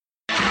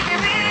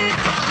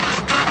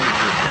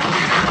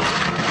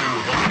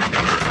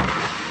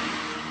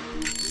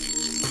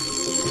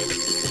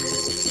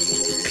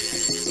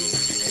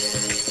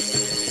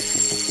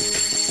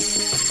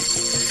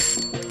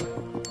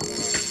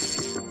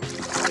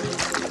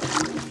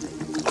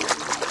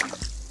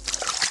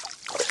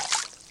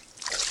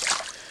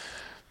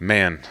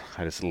Man,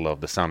 I just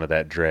love the sound of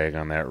that drag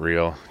on that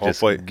reel.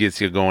 Hopefully, just gets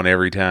you going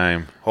every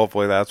time.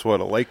 hopefully that's what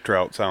a lake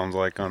trout sounds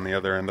like on the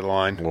other end of the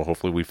line. Well,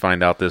 hopefully we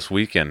find out this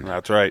weekend.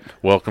 That's right.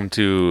 Welcome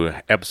to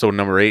episode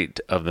number 8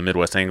 of the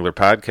Midwest Angler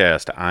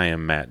Podcast. I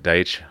am Matt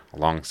Deitch,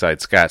 alongside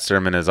Scott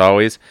Sermon as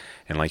always.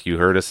 And like you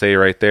heard us say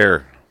right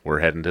there, we're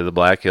heading to the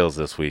Black Hills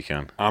this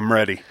weekend. I'm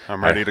ready.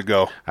 I'm ready to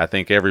go. I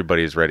think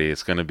everybody's ready.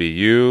 It's going to be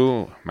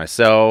you,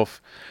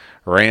 myself,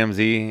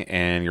 Ramsey,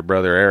 and your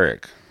brother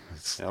Eric.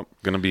 It's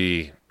going to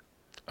be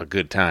a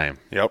good time.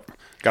 Yep.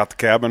 Got the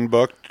cabin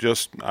booked.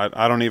 Just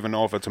I don't even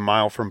know if it's a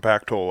mile from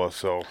Pactola,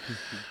 so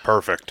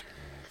perfect.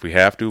 If we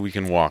have to, we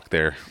can walk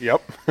there.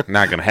 Yep.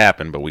 Not going to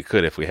happen, but we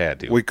could if we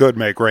had to. We could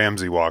make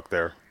Ramsey walk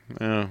there.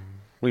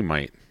 We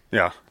might.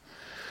 Yeah.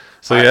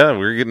 So yeah,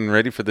 we're getting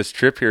ready for this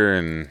trip here,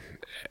 and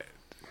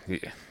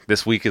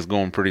this week is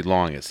going pretty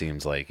long, it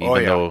seems like,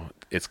 even though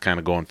it's kind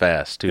of going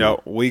fast too. Yeah,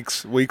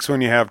 weeks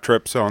when you have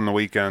trips on the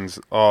weekends,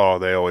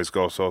 they always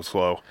go so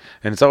slow.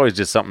 And it's always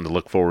just something to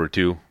look forward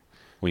to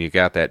when you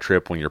got that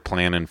trip, when you're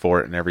planning for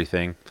it and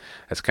everything.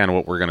 That's kind of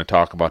what we're going to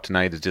talk about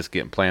tonight, is just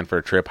getting planned for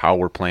a trip, how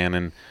we're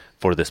planning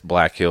for this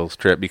Black Hills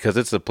trip, because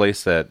it's a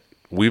place that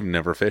we've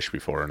never fished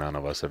before. None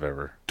of us have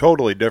ever.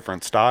 Totally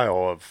different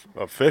style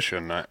of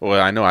fishing.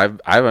 Well, I know I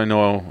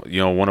know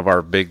one of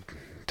our big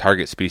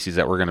target species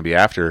that we're going to be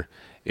after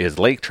is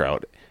lake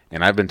trout.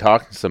 And I've been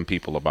talking to some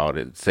people about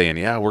it, saying,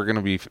 yeah, we're going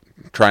to be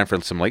trying for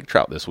some lake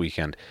trout this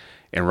weekend.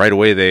 And right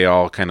away they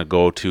all kind of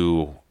go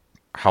to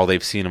how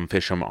they've seen them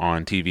fish them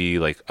on TV,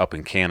 like up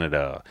in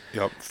Canada.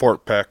 Yep,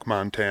 Fort Peck,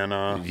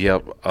 Montana.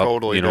 Yep, up,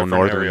 totally different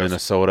northern areas.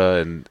 Minnesota.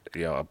 And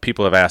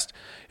people have asked,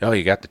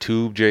 you got the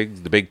tube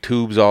jigs, the big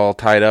tubes all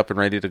tied up and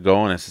ready to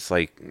go. And it's just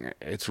like,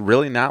 it's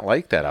really not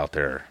like that out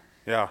there.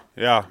 Yeah.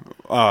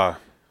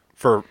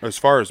 For as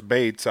far as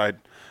baits, I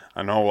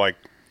know, like,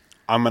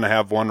 I'm going to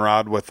have one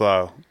rod with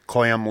a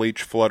clam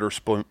leech flutter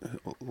spoon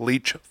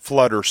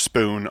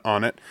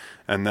on it.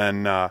 And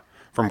then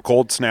from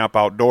Cold Snap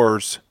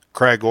Outdoors,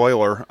 Craig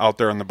Euler out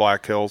there in the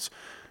Black Hills,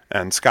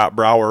 and Scott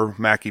Brower,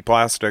 Mackey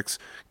Plastics,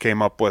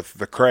 came up with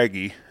the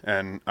Craggy.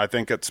 And I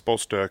think it's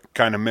supposed to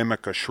kind of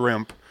mimic a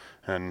shrimp.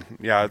 And,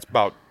 yeah, it's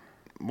about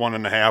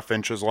 1.5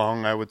 inches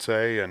long, I would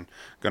say, and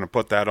going to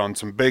put that on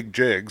some big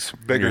jigs,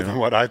 bigger than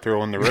what I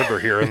throw in the river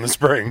here in the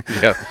spring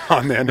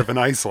on the end of an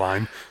ice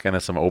line. Kind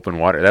of some open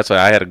water. That's why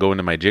I had to go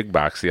into my jig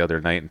box the other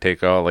night and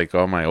take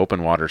all my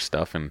open water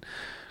stuff and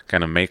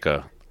kind of make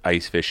a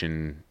ice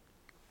fishing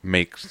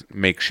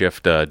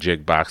makeshift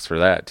jig box for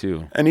that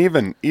too. And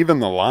even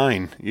the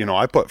line,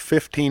 I put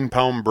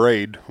 15-pound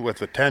braid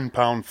with a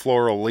 10-pound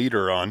floral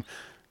leader on.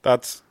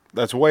 That's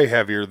way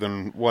heavier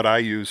than what I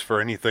use for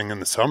anything in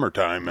the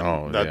summertime.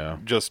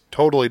 And just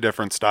totally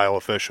different style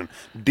of fishing.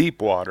 Deep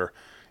water.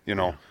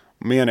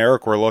 Me and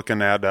Eric were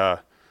looking at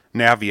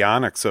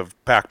Navionics of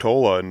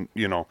Pactola,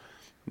 and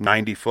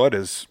 90 foot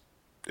is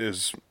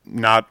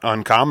not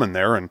uncommon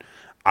there, and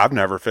I've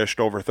never fished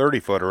over 30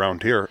 foot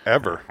around here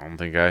ever. I don't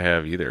think I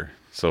have either.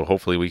 So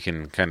hopefully we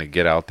can kind of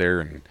get out there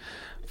and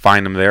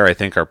find them there. I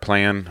think our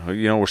plan,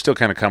 we're still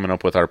kind of coming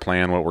up with our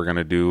plan, what we're going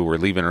to do. We're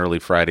leaving early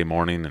Friday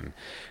morning, and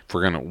if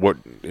we're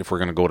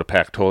going to go to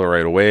Pactola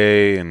right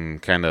away and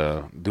kind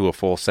of do a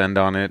full send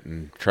on it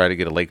and try to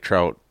get a lake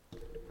trout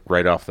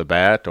right off the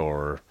bat,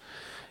 or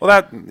well,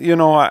 that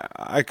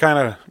I kind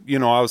of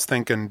I was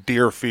thinking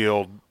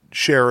Deerfield,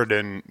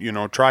 Sheridan,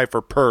 try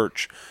for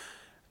perch,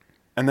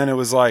 and then it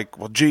was like,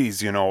 well, geez,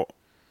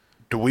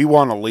 do we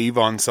want to leave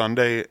on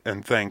Sunday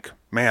and think,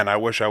 man, I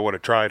wish I would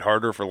have tried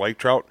harder for lake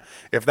trout?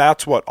 If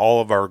that's what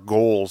all of our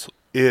goals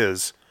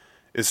is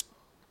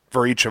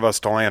for each of us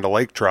to land a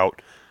lake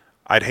trout,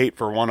 I'd hate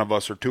for one of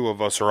us or two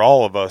of us or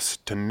all of us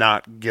to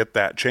not get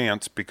that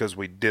chance because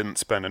we didn't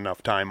spend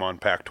enough time on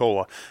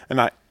Pactola.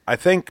 And I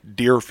think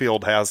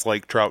Deerfield has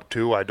lake trout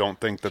too. I don't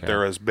think that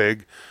they're as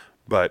big,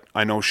 but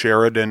I know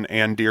Sheridan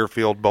and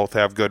Deerfield both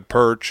have good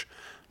perch.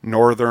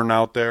 Northern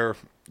out there,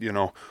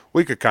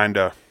 we could kind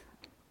of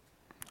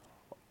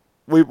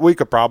we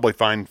could probably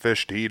find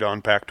fish to eat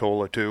on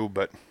Pactola too,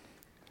 but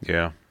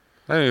yeah,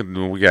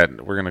 we're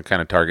going to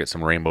kind of target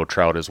some rainbow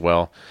trout as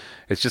well.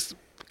 It's just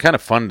kind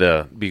of fun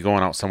to be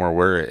going out somewhere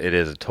where it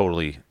is a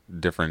totally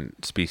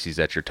different species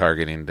that you're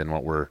targeting than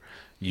what we're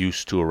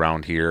used to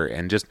around here.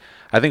 And just,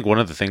 I think one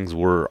of the things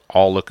we're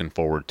all looking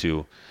forward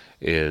to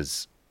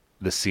is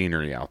the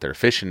scenery out there,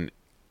 fishing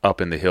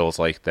up in the hills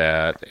like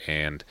that,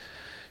 and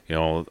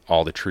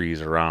all the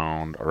trees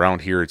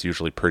around here. It's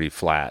usually pretty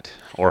flat,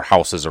 or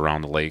houses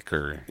around the lake,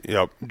 or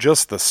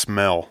just the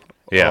smell.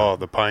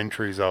 The pine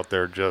trees out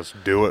there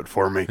just do it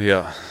for me.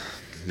 Yeah,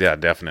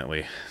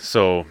 definitely.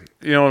 So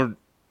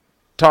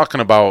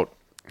talking about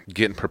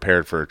getting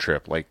prepared for a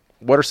trip, like,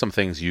 what are some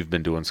things you've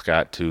been doing,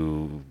 Scott,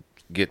 to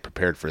get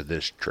prepared for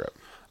this trip?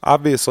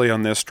 Obviously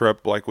on this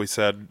trip, like we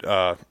said,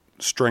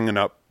 stringing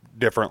up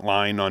different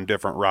line on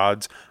different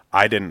rods.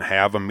 I didn't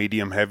have a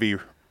medium heavy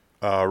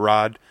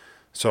rod,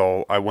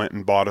 so I went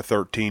and bought a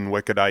 13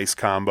 Wicked Ice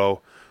combo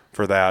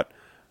for that.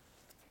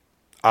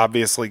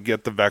 Obviously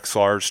get the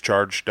Vexilars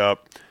charged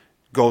up,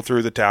 go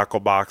through the tackle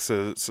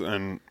boxes,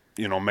 and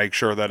make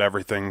sure that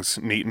everything's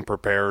neat and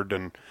prepared.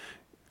 And,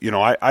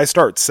 I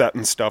start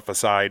setting stuff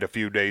aside a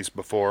few days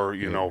before,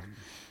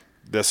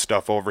 this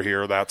stuff over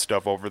here, that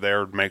stuff over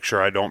there, make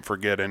sure I don't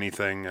forget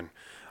anything. And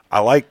I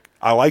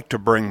like to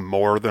bring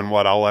more than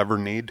what I'll ever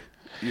need,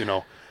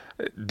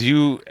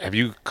 Have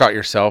you caught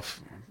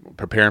yourself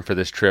preparing for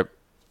this trip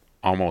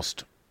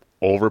almost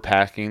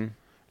overpacking?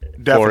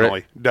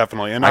 Definitely.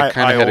 And I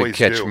kind of had to always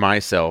catch do.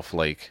 myself,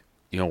 like,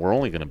 we're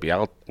only going to be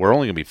out, we're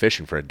only going to be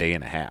fishing for a day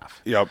and a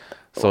half. Yep.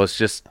 So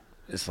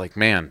it's like,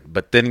 man,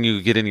 but then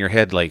you get in your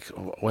head like,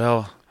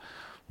 well,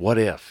 what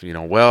if,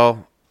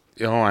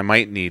 I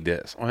might need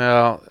this.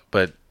 Well,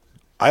 but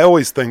I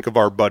always think of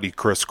our buddy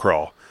Chris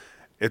Crawl.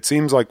 It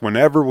seems like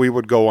whenever we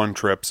would go on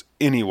trips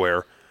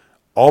anywhere,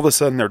 all of a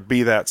sudden there'd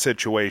be that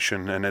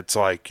situation, and it's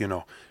like,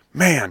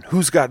 man,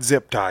 who's got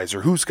zip ties,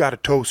 or who's got a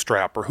tow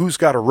strap, or who's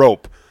got a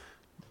rope?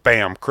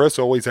 Bam, Chris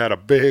always had a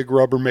big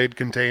Rubbermaid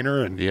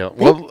container, and yeah,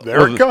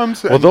 there it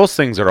comes. Well, those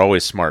things are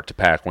always smart to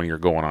pack when you're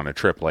going on a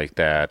trip like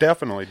that.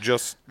 Definitely,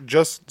 just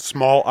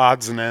small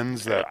odds and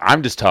ends that.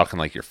 I'm just talking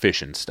like your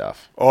fishing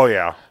stuff. Oh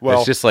yeah, well,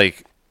 it's just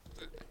like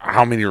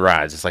how many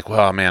rods? It's like,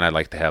 well, man, I'd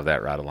like to have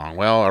that rod along.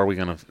 Well,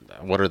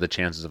 what are the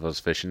chances of us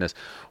fishing this?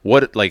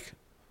 What, like,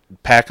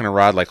 packing a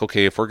rod, like,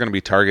 okay, if we're going to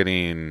be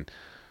targeting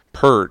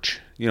perch,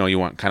 you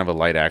want kind of a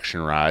light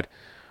action rod.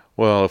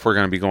 Well, if we're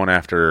going to be going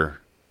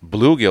after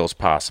bluegills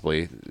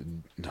possibly,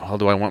 how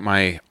do I want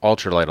my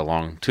ultralight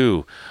along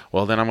too?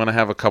 Well, then I'm going to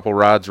have a couple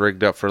rods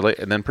rigged up for late,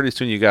 and then pretty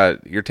soon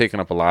you're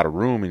taking up a lot of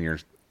room in your,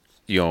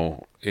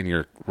 in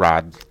your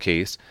rod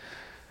case.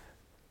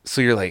 So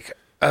you're like,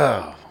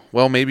 oh,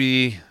 well,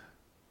 maybe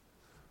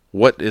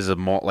what is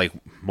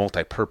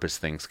multi-purpose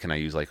things can I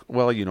use? Like,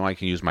 well, I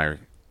can use my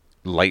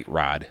light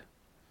rod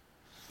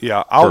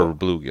yeah, for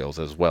bluegills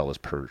as well as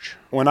perch.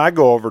 When I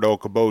go over to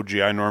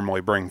Okoboji, I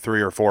normally bring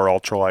 3 or 4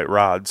 ultralight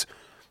rods.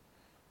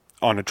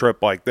 On a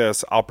trip like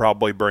this, I'll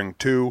probably bring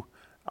 2.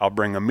 I'll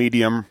bring a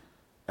medium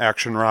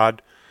action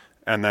rod,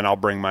 and then I'll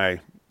bring my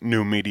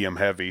new medium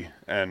heavy.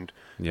 And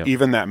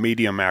even that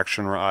medium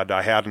action rod,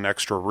 I had an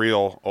extra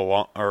reel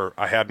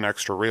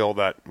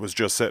that was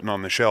just sitting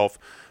on the shelf,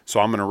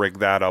 so I'm going to rig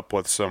that up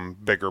with some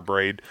bigger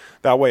braid.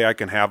 That way I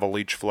can have a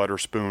leech flutter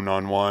spoon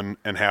on one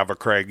and have a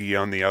craggy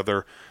on the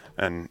other,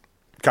 and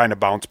kind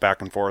of bounce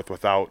back and forth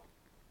without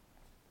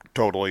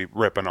totally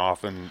ripping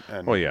off and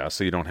well, yeah,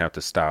 so you don't have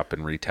to stop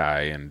and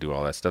retie and do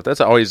all that stuff. That's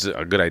always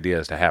a good idea,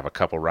 is to have a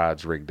couple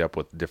rods rigged up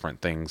with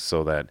different things,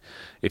 so that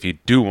if you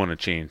do want to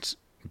change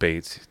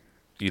baits,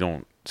 you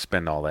don't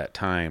spend all that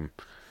time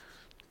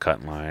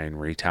cutting line,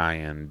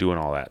 retying, doing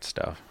all that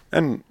stuff.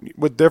 And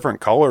with different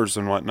colors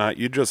and whatnot,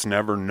 you just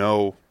never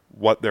know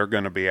what they're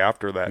going to be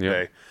after that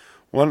day.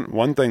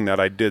 One thing that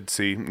I did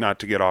see, not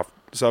to get off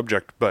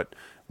subject, but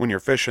when you're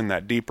fishing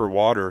that deeper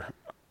water,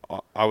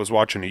 I was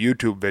watching a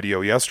YouTube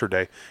video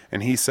yesterday,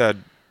 and he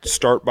said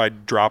start by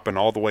dropping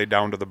all the way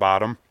down to the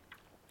bottom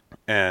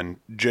and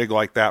jig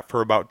like that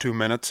for about 2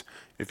 minutes.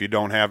 If you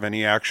don't have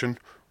any action,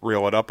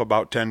 reel it up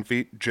about 10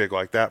 feet, jig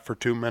like that for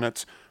 2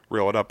 minutes,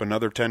 reel it up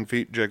another 10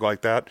 feet, jig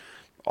like that,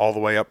 all the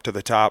way up to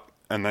the top,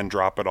 and then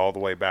drop it all the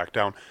way back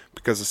down.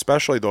 Because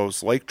especially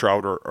those lake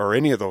trout or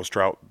any of those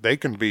trout, they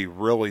can be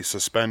really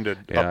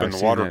suspended up in the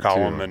water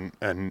column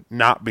and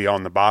not be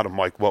on the bottom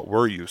like what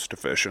we're used to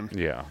fishing.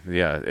 Yeah.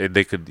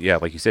 They could,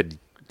 like you said,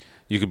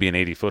 you could be in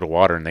 80 foot of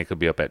water and they could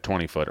be up at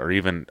 20 foot or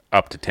even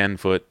up to 10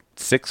 foot,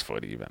 6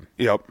 foot even.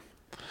 Yep.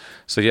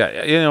 So, yeah,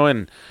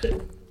 and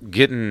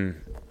getting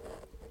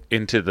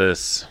into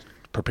this,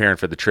 preparing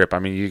for the trip, I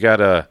mean, you got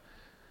to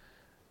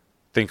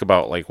think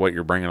about, like, what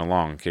you're bringing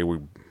along. Okay,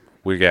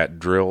 we got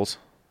drills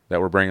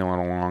that we're bringing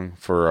along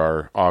for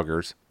our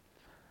augers.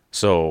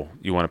 So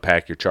you want to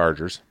pack your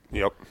chargers.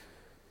 Yep.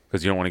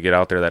 Because you don't want to get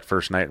out there that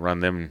first night and run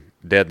them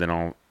dead. Then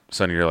all of a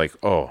sudden you're like,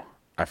 oh,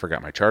 I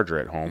forgot my charger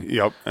at home.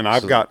 Yep. And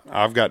I've got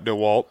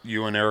DeWalt.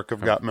 You and Eric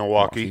have got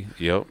Milwaukee.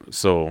 Yep.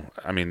 So,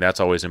 I mean, that's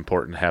always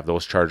important to have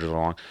those chargers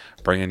along.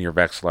 Bring in your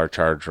Vexilar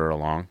charger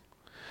along.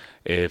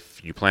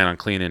 If you plan on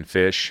cleaning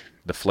fish,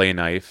 the flay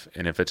knife,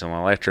 and if it's an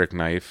electric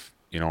knife,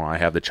 I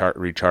have the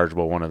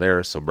rechargeable one of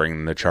theirs, so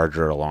bring the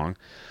charger along.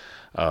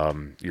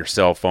 Your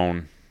cell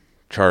phone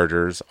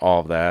chargers, all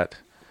of that.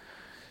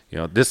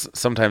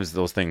 Sometimes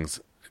those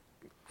things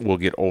will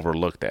get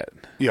overlooked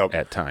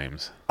at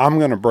times. I'm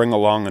going to bring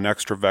along an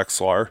extra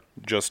Vexilar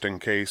just in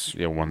case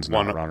one's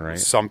not run right.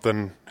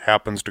 Something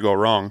happens to go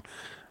wrong.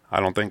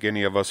 I don't think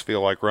any of us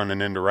feel like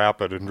running into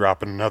Rapid and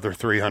dropping another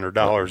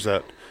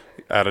 $300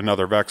 at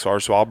another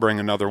Vexilar, so I'll bring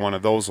another one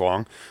of those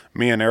along.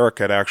 Me and Eric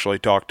had actually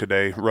talked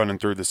today, running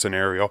through the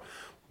scenario.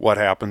 What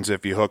happens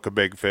if you hook a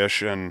big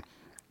fish and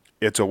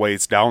it's a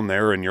ways down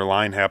there and your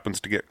line happens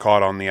to get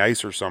caught on the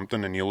ice or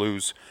something and you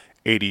lose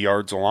 80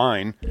 yards of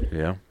line?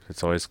 Yeah,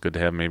 it's always good to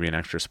have maybe an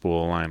extra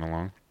spool of line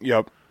along.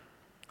 Yep.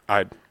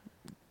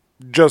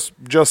 Just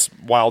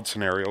wild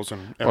scenarios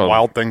and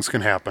wild things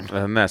can happen.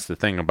 And that's the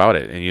thing about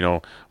it.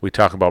 And, we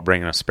talk about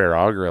bringing a spare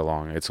auger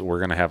along. We're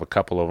going to have a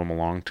couple of them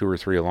along, 2 or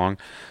 3 along.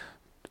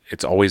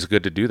 It's always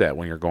good to do that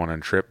when you're going on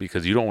a trip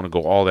because you don't want to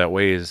go all that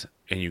ways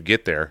and you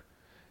get there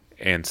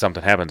and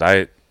something happens.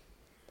 I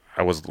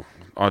was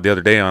on the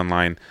other day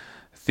online.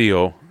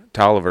 Theo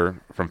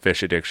Tolliver from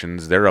Fish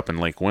Addictions, they're up in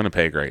Lake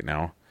Winnipeg right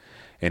now,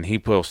 and he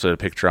posted a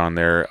picture on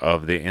there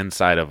of the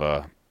inside of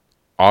a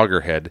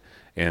auger head,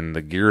 and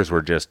the gears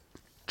were just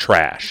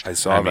trashed. I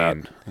saw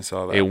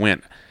that. It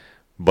went,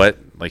 but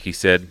like he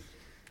said,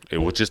 it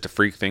was just a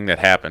freak thing that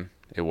happened.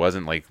 It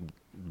wasn't like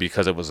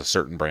because it was a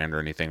certain brand or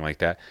anything like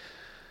that.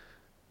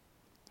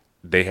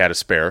 They had a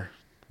spare,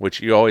 which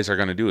you always are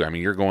going to do. I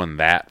mean, you're going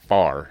that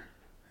far,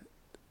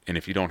 and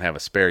if you don't have a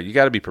spare, you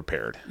got to be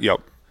prepared.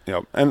 Yep.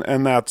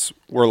 And that's,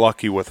 we're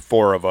lucky with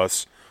 4 of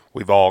us.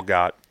 We've all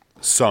got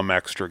some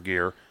extra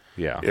gear.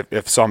 Yeah.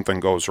 If something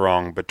goes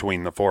wrong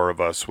between the 4 of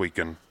us, we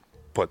can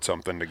put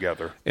something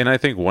together. And I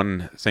think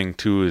one thing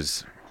too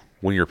is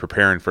when you're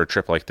preparing for a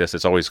trip like this,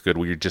 it's always good.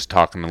 We were just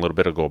talking a little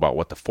bit ago about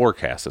what the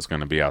forecast is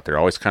going to be out there.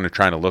 Always kind of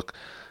trying to look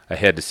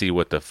ahead to see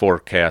what the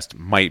forecast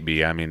might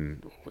be. I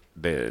mean,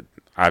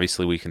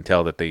 obviously we can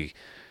tell that they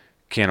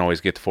can't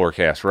always get the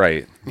forecast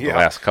right the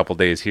last couple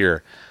days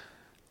here,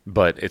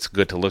 but it's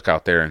good to look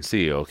out there and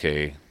see,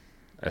 okay,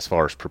 as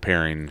far as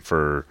preparing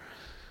for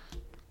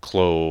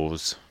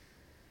clothes,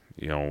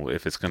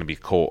 if it's going to be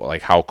cold,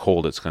 like how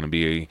cold it's going to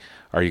be.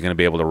 Are you going to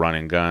be able to run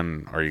and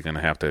gun? Are you going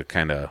to have to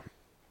kind of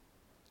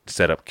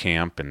set up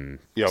camp and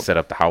set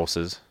up the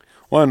houses?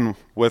 One,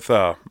 with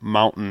a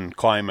mountain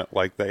climate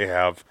like they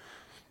have,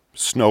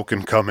 snow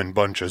can come in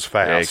bunches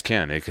fast. Yeah, it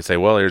can. It could say,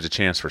 well, there's a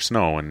chance for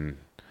snow. And,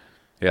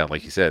 yeah,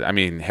 like you said, I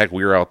mean, heck,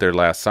 we were out there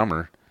last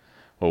summer.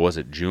 What was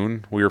it,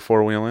 June? We were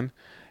four-wheeling,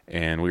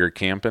 and we were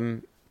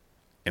camping,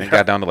 and it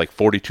got down to like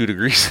 42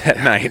 degrees that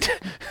night.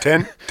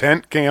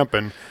 Tent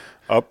camping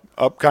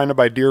up kind of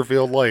by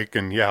Deerfield Lake,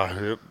 and,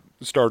 it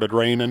started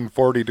raining,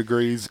 40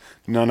 degrees.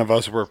 None of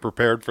us were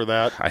prepared for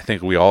that. I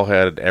think we all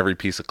had every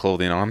piece of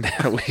clothing on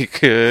that we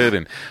could,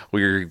 and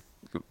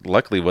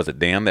luckily, was it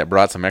Dan that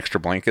brought some extra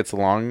blankets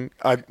along?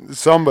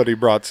 Somebody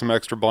brought some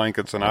extra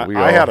blankets, and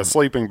I had a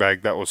sleeping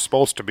bag that was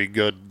supposed to be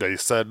good. They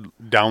said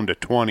down to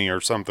 20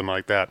 or something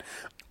like that.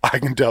 I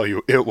can tell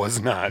you it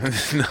was not.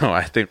 No,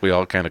 I think we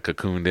all kind of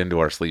cocooned into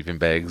our sleeping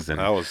bags. And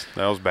that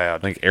was bad. I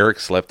think Eric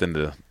slept in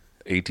the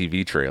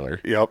ATV trailer.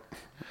 Yep.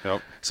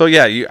 So,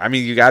 yeah,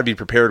 you got to be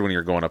prepared when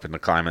you're going up into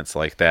climates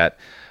like that.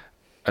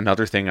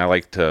 Another thing I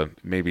like to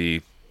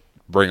maybe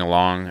bring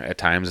along at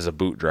times is a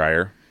boot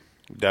dryer.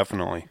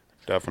 Definitely.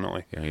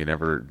 You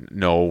never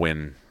know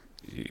when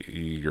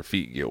your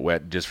feet get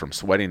wet just from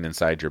sweating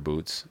inside your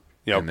boots.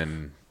 Yep. And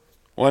then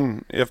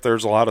if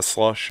there's a lot of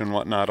slush and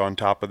whatnot on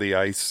top of the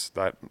ice,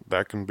 that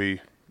can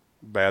be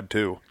bad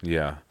too.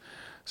 Yeah.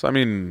 So, I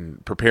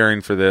mean,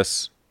 preparing for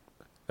this,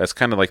 that's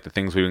kind of like the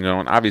things we've been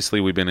going.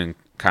 Obviously, we've been in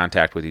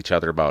contact with each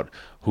other about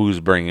who's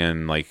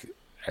bringing, like,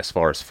 as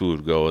far as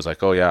food goes.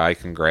 Like, oh, yeah, I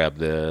can grab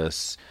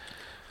this.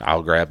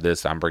 I'll grab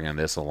this. I'm bringing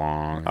this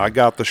along. I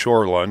got the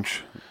shore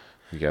lunch.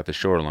 You got the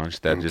shore lunch.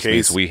 That just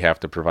means we have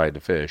to provide the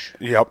fish.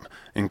 Yep.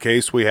 In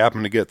case we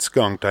happen to get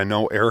skunked, I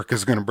know Eric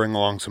is going to bring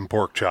along some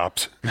pork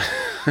chops.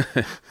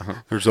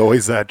 There's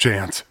always that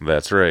chance.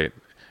 That's right.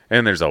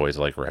 And there's always,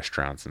 like,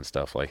 restaurants and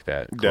stuff like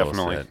that.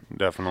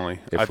 Definitely.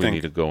 If we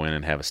need to go in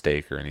and have a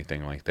steak or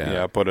anything like that.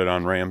 Yeah, put it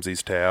on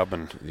Ramsey's tab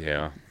and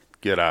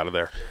get out of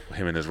there.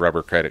 Him and his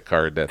rubber credit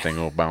card, that thing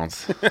will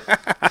bounce.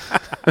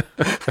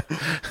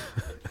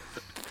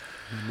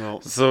 No.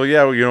 So,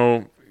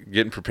 yeah,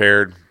 getting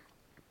prepared.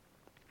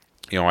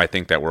 I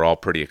think that we're all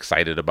pretty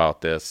excited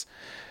about this.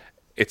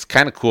 It's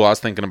kind of cool. I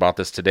was thinking about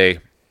this today.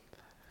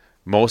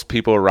 Most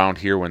people around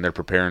here, when they're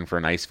preparing for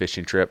an ice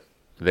fishing trip,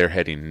 they're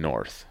heading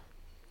north.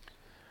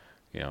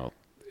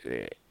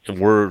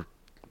 We're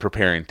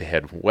preparing to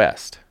head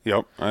west.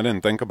 Yep, I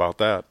didn't think about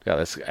that. Yeah,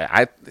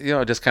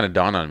 it just kind of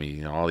dawned on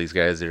me. All these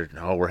guys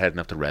we're heading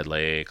up to Red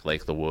Lake,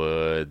 Lake of the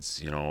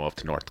Woods, up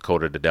to North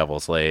Dakota to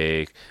Devil's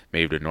Lake,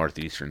 maybe to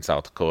northeastern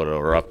South Dakota,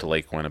 or up to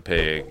Lake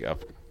Winnipeg,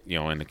 up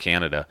into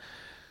Canada.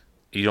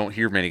 You don't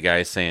hear many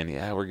guys saying,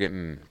 "Yeah, we're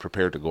getting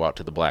prepared to go out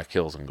to the Black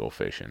Hills and go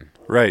fishing."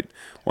 Right.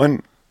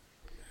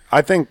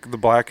 I think the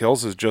Black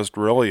Hills is just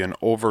really an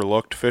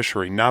overlooked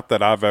fishery. Not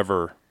that I've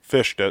ever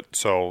fished it,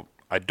 so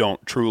I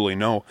don't truly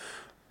know.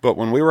 But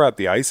when we were at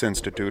the Ice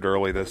Institute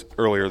earlier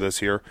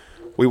this year,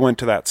 we went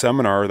to that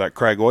seminar that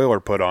Craig Euler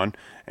put on,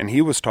 and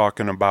he was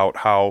talking about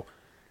how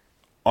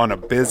on a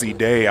busy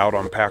day out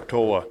on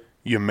Pactola,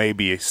 you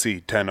maybe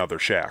see 10 other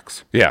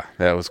shacks. Yeah,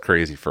 that was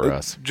crazy for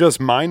us. Just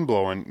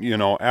mind-blowing.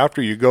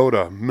 After you go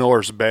to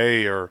Miller's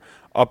Bay or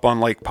up on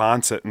Lake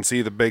Poncet and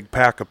see the big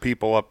pack of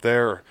people up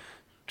there,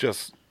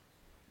 just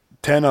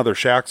 10 other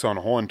shacks on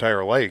a whole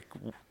entire lake.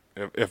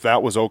 If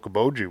that was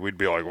Okoboji, we'd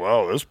be like,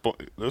 wow,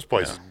 this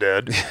place is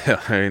dead.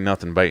 Yeah, there ain't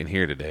nothing biting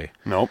here today.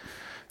 Nope.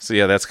 So,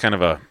 yeah, that's kind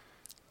of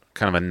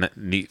a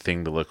neat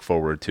thing to look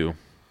forward to.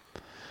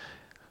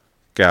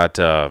 Got,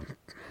 let's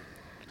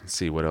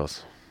see, what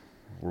else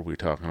were we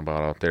talking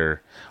about out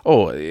there?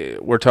 Oh,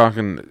 we're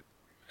talking,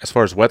 as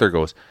far as weather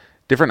goes,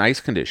 different ice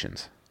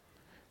conditions.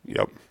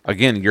 Yep.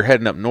 Again, you're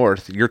heading up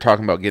north. You're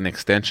talking about getting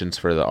extensions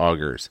for the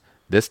augers.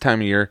 This time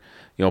of year,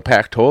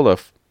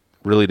 Pactola,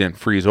 really didn't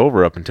freeze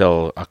over up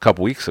until a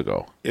couple weeks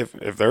ago. If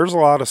there's a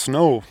lot of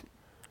snow,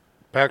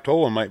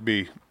 Pactola might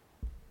be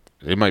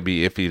It might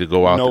be iffy to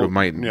go out there. We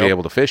might be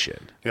able to fish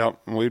it.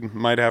 Yep, we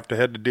might have to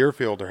head to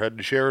Deerfield or head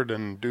to Sheridan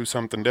and do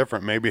something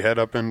different. Maybe head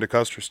up into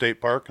Custer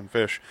State Park and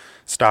fish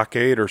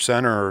Stockade or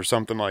Center or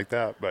something like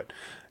that. But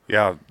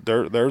yeah,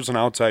 there's an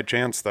outside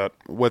chance that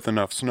with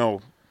enough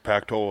snow,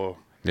 Pactola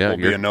will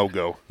be a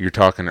no-go. You're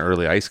talking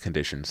early ice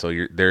conditions, so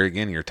you're there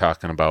again. You're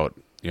talking about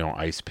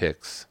ice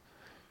picks,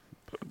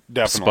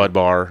 spud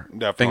bar,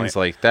 things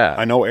like that.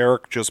 I know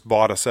Eric just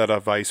bought a set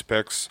of ice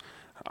picks.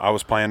 I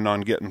was planning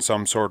on getting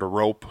some sort of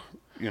rope,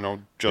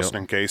 just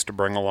in case to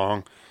bring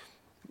along.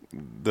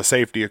 The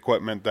safety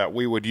equipment that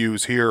we would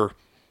use here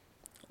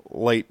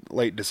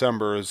late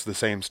December is the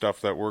same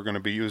stuff that we're going to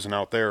be using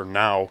out there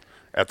now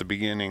at the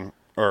beginning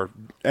or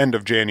end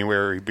of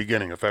January,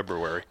 beginning of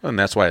February. And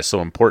that's why it's so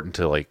important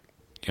to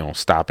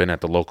stop in at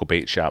the local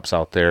bait shops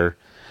out there,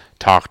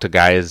 talk to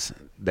guys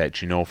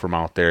that you know from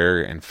out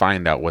there, and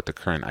find out what the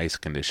current ice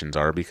conditions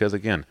are. Because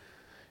again,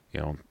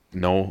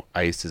 no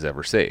ice is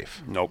ever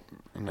safe. Nope,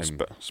 and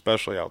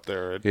especially out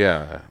there.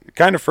 It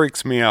kind of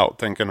freaks me out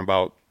thinking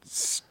about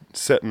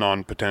sitting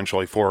on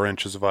potentially 4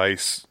 inches of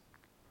ice,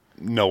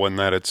 knowing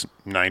that it's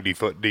 90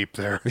 foot deep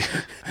there.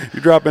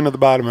 You drop into the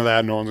bottom of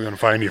that, no one's going to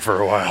find you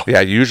for a while.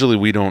 Yeah, usually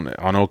we don't,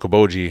 on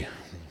Okoboji,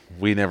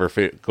 we never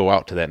go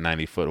out to that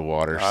 90 foot of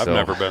water. I've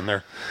never been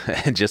there.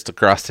 Just to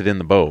cross it in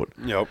the boat.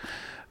 Yep.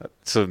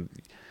 So,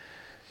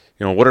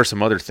 what are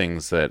some other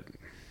things that,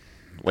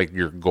 like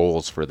your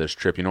goals for this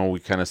trip? We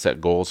kind of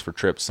set goals for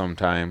trips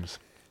sometimes.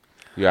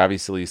 You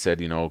obviously said,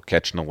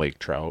 catching a lake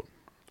trout.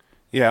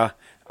 Yeah,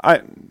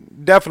 I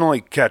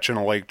definitely catching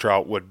a lake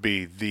trout would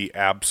be the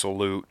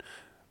absolute.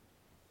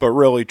 But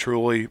really,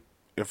 truly,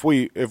 if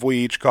we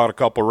each caught a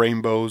couple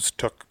rainbows,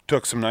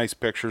 took some nice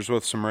pictures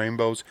with some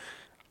rainbows.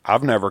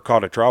 I've never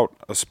caught a trout,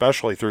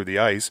 especially through the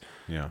ice.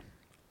 Yeah,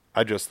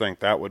 I just think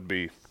that would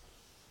be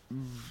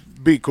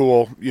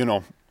cool.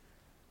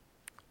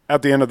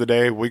 At the end of the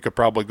day, we could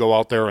probably go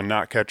out there and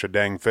not catch a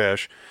dang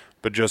fish,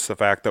 but just the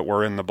fact that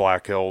we're in the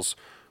Black Hills,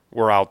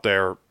 we're out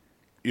there.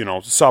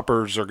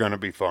 Suppers are going to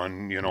be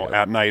fun.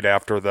 At night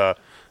after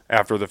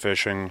the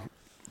fishing,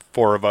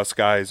 4 of us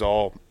guys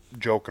all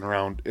joking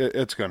around.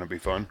 It's going to be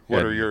fun.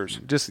 What are yours?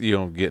 Just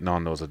getting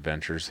on those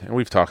adventures, and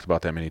we've talked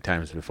about that many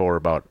times before.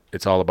 About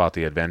it's all about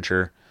the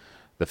adventure.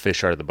 The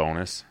fish are the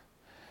bonus,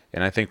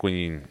 and I think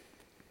when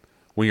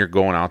you're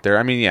going out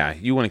there,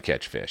 you want to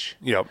catch fish.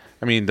 Yep.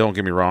 Don't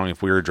get me wrong.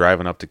 If we were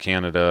driving up to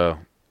Canada,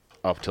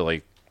 up to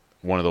like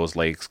one of those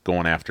lakes,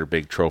 going after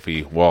big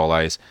trophy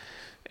walleyes,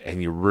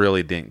 and you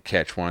really didn't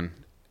catch one,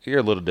 you're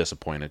a little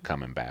disappointed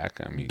coming back.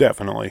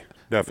 Definitely.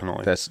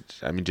 That's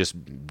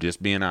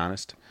just being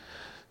honest.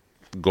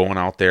 Going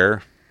out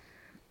there,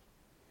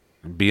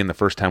 being the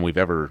first time we've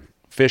ever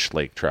fished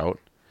lake trout.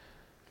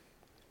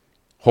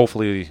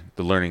 Hopefully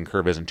the learning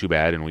curve isn't too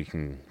bad and we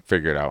can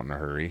figure it out in a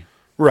hurry.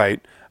 Right.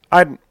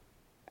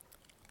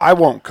 I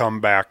won't come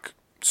back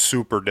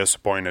super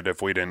disappointed if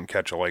we didn't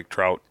catch a lake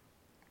trout.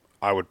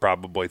 I would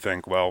probably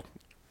think, well,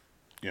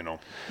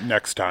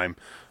 next time.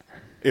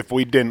 If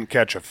we didn't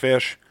catch a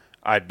fish,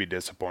 I'd be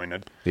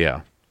disappointed.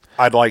 Yeah.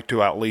 I'd like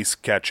to at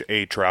least catch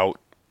a trout.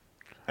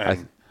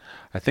 And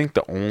I think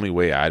the only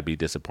way I'd be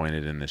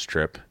disappointed in this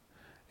trip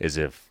is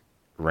if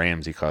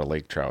Ramsey caught a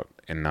lake trout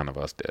and none of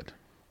us did.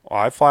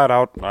 I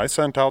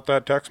sent out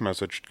that text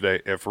message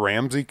today. If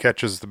Ramsey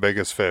catches the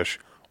biggest fish,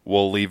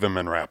 we'll leave him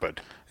in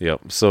Rapid.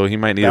 Yep. So he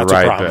might need a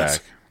ride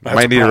back.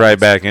 Might need a ride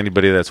back.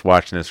 Anybody that's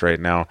watching this right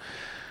now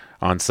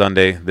on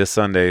this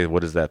Sunday,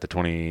 what is that, the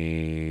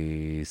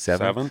 27th?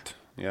 7th?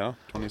 Yeah,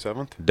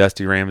 27th.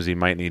 Dusty Ramsey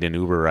might need an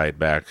Uber ride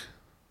back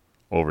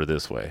over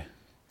this way.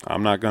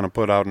 I'm not going to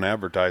put out an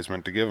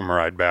advertisement to give him a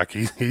ride back.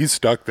 He's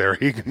stuck there.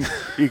 He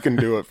can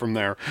do it from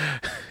there.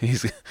 He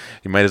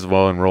might as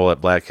well enroll at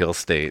Black Hill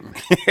State.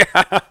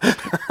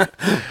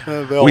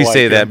 We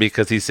say that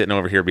because he's sitting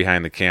over here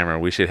behind the camera.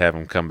 We should have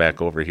him come back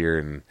over here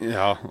and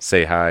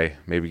say hi.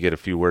 Maybe get a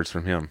few words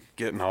from him.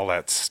 Getting all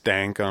that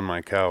stank on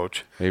my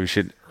couch. Maybe we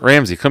should.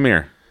 Ramsey, come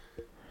here.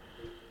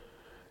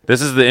 This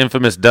is the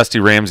infamous Dusty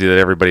Ramsey that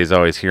everybody's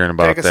always hearing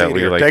about.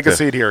 Take a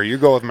seat here. You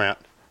go with Matt.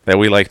 That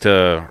we like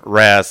to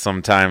razz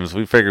sometimes.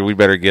 We figured we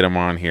better get him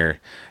on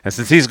here. And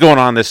since he's going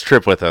on this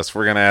trip with us,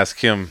 we're going to ask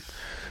him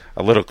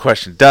a little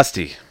question.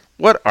 Dusty,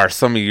 what are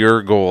some of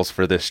your goals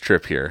for this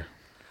trip here?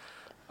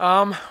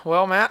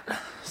 Well, Matt,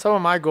 some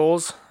of my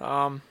goals,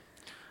 I've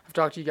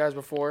talked to you guys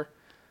before.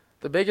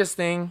 The biggest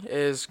thing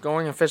is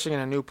going and fishing in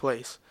a new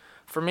place.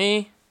 For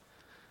me,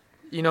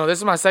 this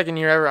is my second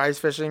year ever ice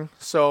fishing,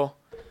 so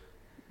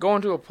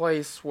going to a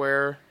place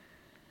where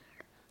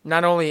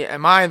not only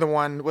am I the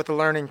one with the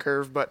learning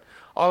curve, but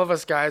all of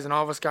us guys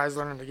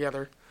learning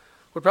together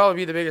would probably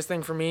be the biggest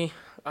thing for me.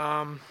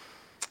 The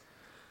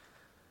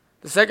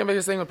second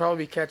biggest thing would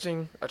probably be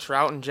catching a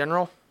trout in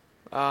general.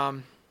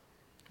 One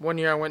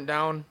year I went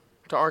down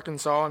to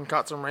Arkansas and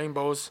caught some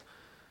rainbows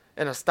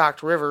in a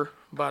stocked river,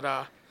 but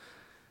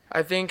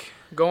I think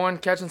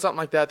catching something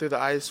like that through the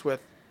ice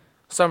with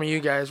some of you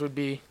guys would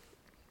be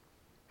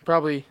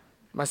probably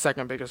my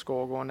second biggest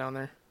goal going down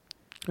there.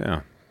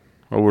 Yeah.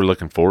 Well, we're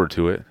looking forward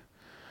to it.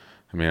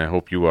 I mean, I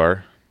hope you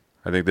are.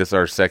 I think this is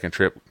our second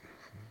trip,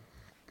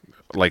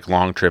 like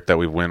long trip that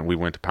we went. We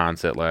went to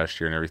Ponset last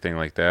year and everything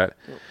like that.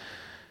 Yep.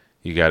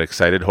 You got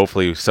excited.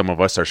 Hopefully, some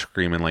of us are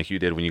screaming like you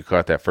did when you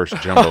caught that first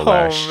jumbo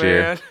last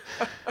year.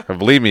 But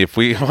believe me, if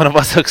one of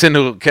us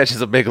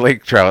catches a big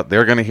lake trout,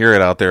 they're going to hear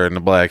it out there in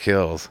the Black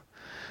Hills.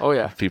 Oh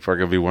yeah, People are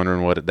going to be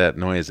wondering what that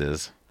noise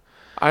is.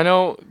 I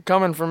know.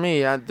 Coming from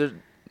me,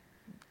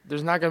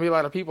 there's not going to be a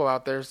lot of people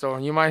out there, so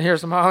you might hear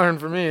some hollering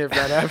from me if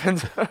that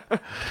happens.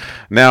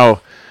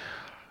 Now,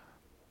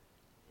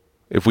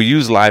 if we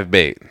use live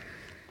bait,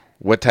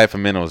 what type of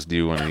minnows do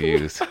you want to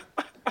use?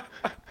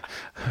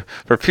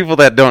 For people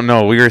that don't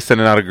know, we were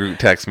sending out a group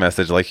text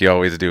message like you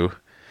always do.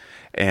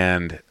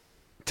 And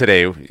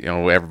today,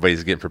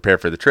 everybody's getting prepared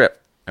for the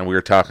trip. And we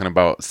were talking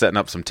about setting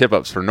up some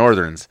tip-ups for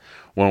northerns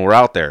when we're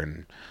out there.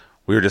 And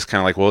we were just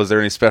kind of like, well, is there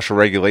any special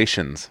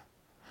regulations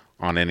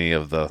on any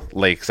of the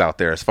lakes out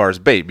there as far as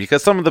bait?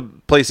 Because some of the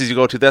places you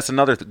go to, that's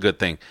another good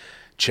thing.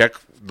 Check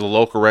the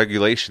local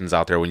regulations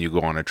out there when you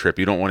go on a trip.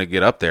 You don't want to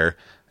get up there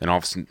and all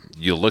of a sudden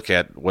you look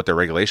at what the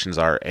regulations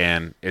are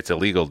and it's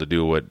illegal to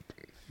do what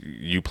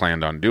you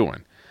planned on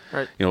doing.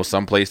 Right.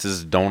 Some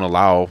places don't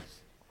allow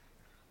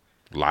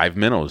live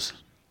minnows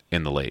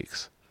in the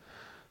lakes.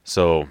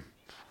 So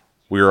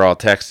we were all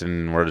texting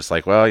and we're just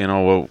like, well,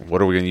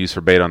 what are we going to use for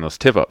bait on those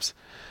tip-ups?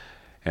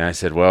 And I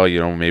said, well,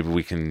 maybe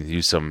we can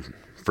use some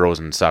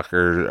frozen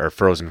sucker or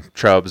frozen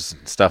chubs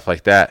and stuff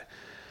like that.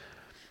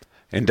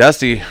 And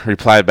Dusty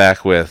replied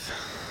back with,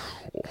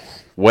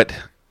 what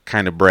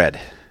kind of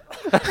bread?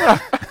 And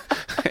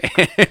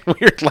we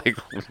were like,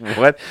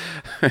 what?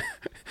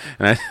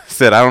 And I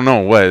said, I don't know.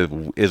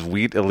 What, is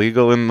wheat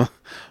illegal in the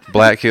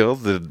Black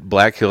Hills? Did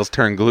Black Hills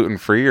turn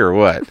gluten-free or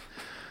what?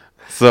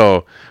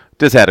 So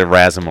just had to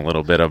razz him a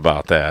little bit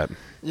about that.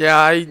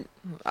 Yeah,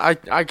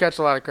 I catch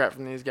a lot of crap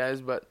from these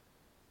guys, but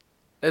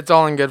it's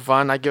all in good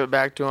fun. I give it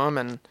back to them,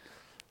 and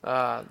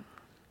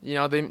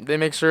they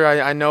make sure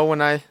I know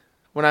when I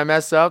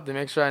mess up. They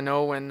make sure I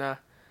know when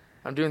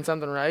I'm doing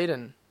something right,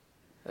 and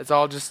it's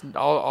all just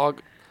all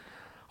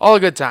a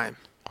good time.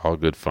 All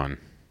good fun.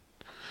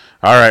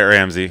 All right,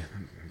 Ramsey.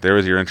 There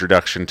was your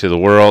introduction to the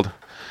world.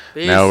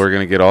 Peace. Now we're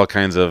going to get all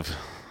kinds of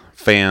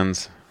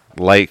fans,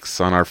 likes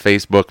on our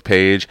Facebook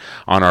page,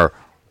 on our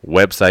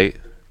website,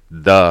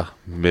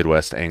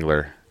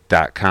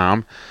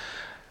 themidwestangler.com.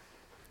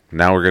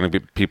 Now we're going to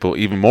get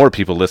even more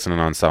people listening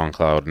on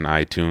SoundCloud and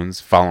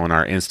iTunes, following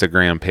our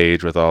Instagram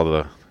page with all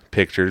the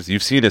pictures.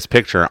 You've seen his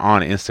picture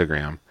on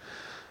Instagram.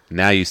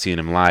 Now you've seen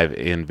him live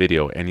in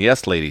video. And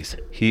yes, ladies,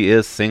 he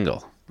is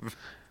single.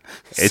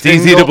 It's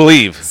easy to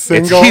believe. It's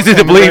easy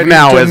to believe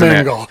now, isn't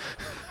it? Nope.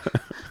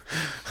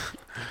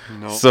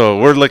 So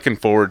we're looking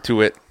forward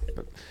to it.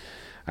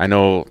 I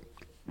know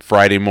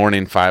Friday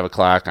morning, 5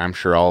 o'clock, I'm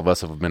sure all of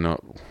us will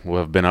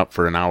have been up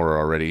for an hour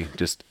already,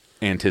 just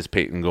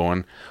anticipating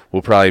going.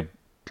 We'll probably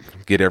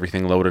get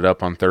everything loaded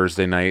up on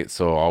Thursday night,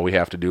 so all we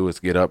have to do is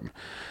get up.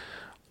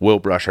 We'll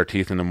brush our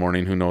teeth in the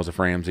morning. Who knows if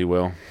Ramsey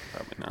will?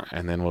 Probably not.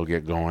 And then we'll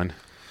get going.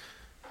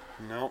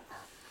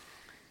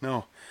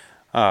 No.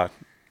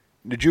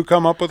 Did you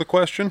come up with a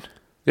question?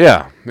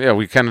 Yeah.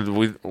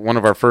 One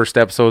of our first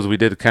episodes, we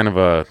did kind of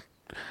a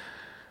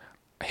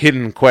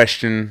hidden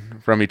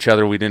question from each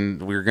other. We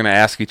were going to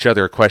ask each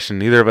other a question.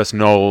 Neither of us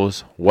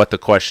knows what the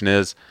question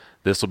is.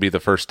 This will be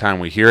the first time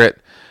we hear it.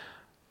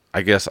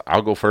 I guess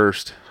I'll go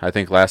first. I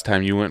think last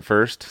time you went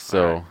first,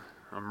 so right.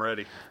 I'm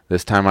ready.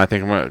 This time I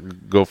think I'm going to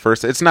go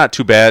first. It's not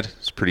too bad.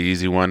 It's a pretty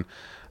easy one.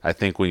 I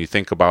think when you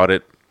think about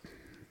it,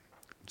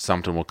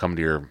 something will come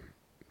to your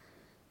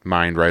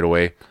mind right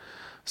away.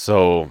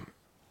 So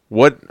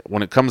when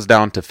it comes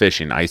down to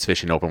fishing, ice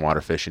fishing, open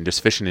water fishing,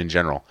 just fishing in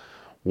general,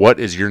 what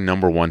is your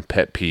number one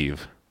pet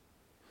peeve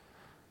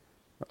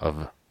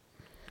of,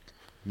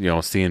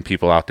 seeing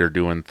people out there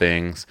doing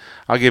things?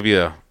 I'll give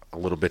you a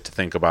little bit to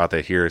think about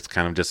that here. It's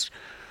kind of just,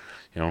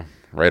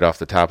 right off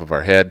the top of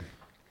our head.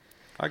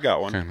 I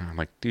got one. Kind of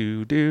like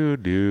do.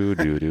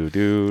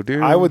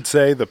 I would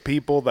say the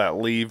people that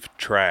leave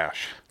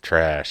trash.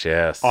 Trash,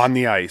 yes. On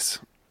the ice.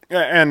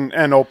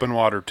 And open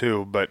water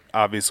too, but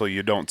obviously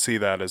you don't see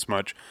that as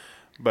much.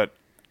 But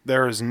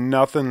there is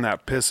nothing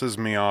that pisses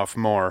me off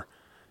more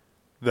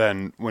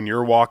than when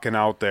you're walking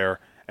out there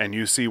and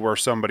you see where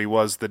somebody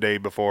was the day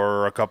before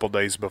or a couple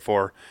days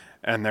before,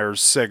 and there's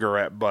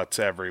cigarette butts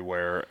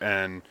everywhere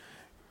and,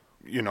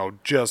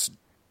 just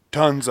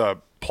tons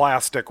of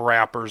plastic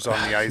wrappers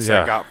on the ice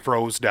that got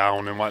froze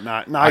down and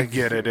whatnot. And I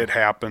get it. It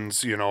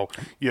happens.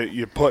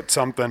 You put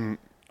something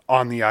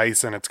on the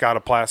ice and it's got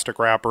a plastic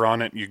wrapper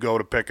on it. You go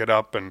to pick it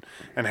up and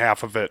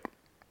half of it,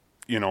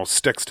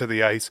 sticks to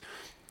the ice.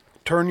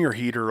 Turn your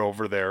heater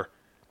over there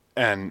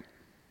and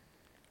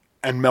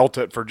melt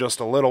it for just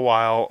a little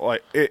while.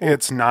 Like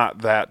it's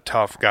not that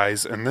tough,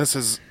 guys. And this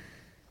is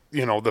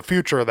the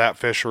future of that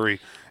fishery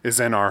is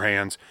in our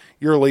hands.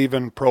 You're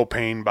leaving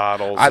propane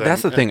bottles.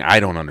 That's the thing I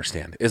don't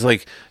understand. Is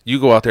like you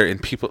go out there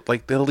and people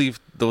like they'll leave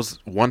those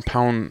 1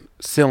 pound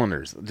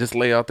cylinders just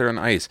lay out there on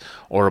ice,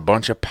 or a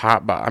bunch of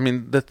pop. I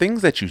mean, the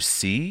things that you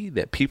see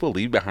that people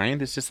leave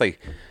behind, it's just like,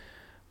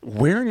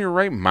 where in your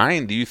right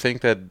mind do you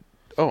think that?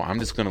 Oh, I'm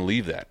just going to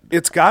leave that.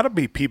 It's got to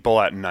be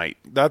people at night.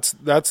 That's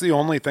the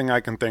only thing I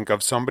can think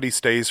of. Somebody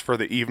stays for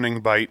the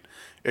evening bite.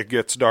 It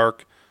gets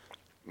dark.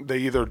 They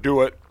either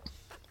do it,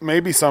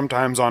 maybe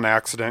sometimes on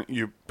accident.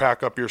 You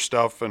pack up your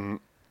stuff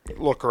and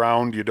look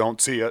around. You don't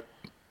see it.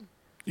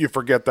 You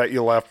forget that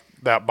you left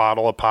that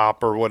bottle of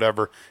pop or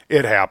whatever.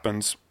 It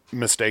happens.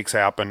 Mistakes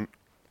happen.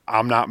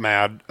 I'm not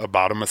mad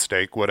about a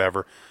mistake,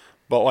 whatever.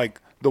 But like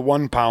the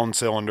 1 pound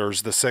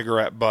cylinders, the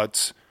cigarette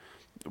butts,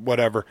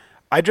 whatever.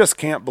 I just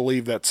can't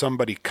believe that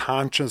somebody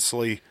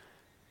consciously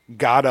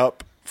got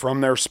up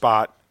from their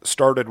spot,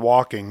 started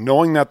walking,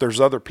 knowing that there's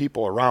other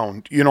people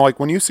around. Like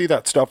when you see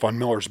that stuff on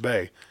Miller's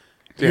Bay,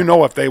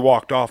 if they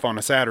walked off on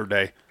a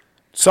Saturday,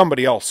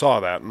 somebody else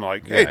saw that and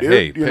like,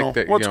 hey,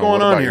 dude, what's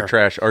going on here? Your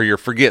trash, or you're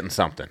forgetting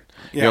something.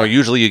 Yeah.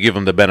 Usually you give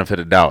them the benefit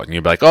of doubt, and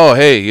you're like, oh,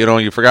 hey,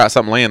 you forgot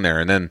something laying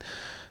there, and then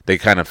they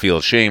kind of feel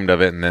ashamed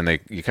of it, and then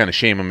you kind of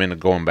shame them into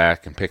going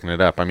back and picking it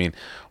up. I mean,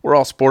 we're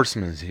all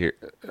sportsmen here.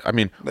 I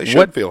mean, they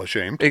should feel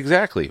ashamed.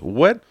 Exactly.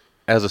 What,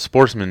 as a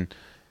sportsman,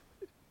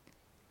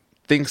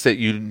 thinks that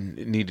you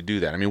need to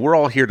do that? I mean, we're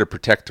all here to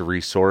protect the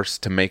resource,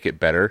 to make it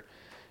better,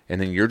 and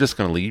then you're just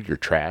going to leave your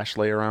trash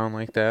lay around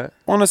like that?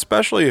 Well, and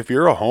especially if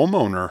you're a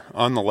homeowner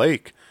on the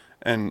lake,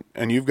 and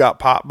you've got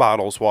pop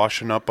bottles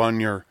washing up on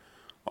your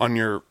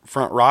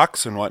front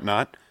rocks and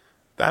whatnot.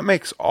 That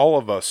makes all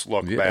of us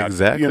look bad.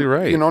 Exactly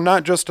right.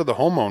 Not just to the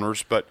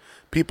homeowners, but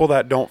people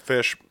that don't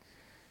fish,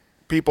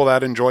 people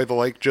that enjoy the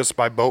lake just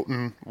by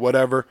boating,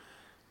 whatever.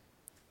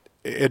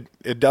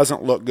 It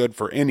doesn't look good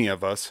for any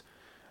of us.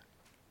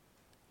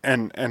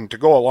 And to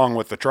go along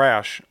with the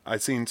trash, I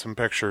seen some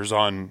pictures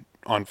on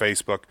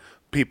Facebook,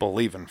 people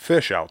leaving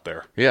fish out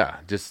there. Yeah,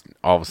 just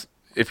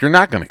if you're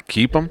not going to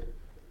keep them,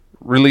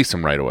 release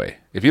them right away.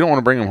 If you don't want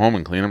to bring them home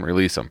and clean them,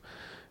 release them.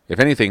 If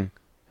anything,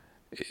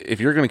 if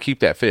you're going to keep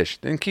that fish,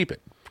 then keep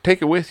it.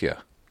 Take it with you.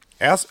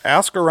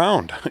 Ask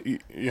around.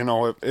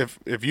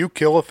 If you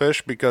kill a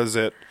fish because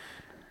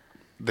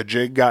the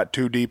jig got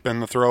too deep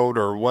in the throat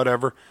or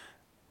whatever,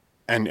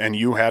 and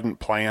you hadn't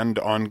planned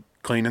on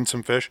cleaning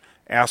some fish,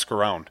 ask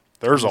around.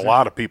 There's a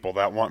lot of people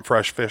that want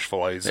fresh fish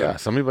fillets. Yeah,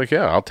 somebody's like,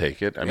 yeah, I'll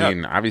take it. I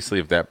mean, obviously,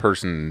 if that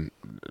person,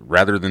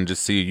 rather than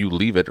just see you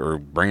leave it or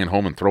bring it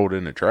home and throw it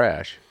in the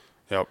trash.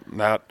 Yep,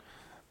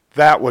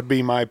 that would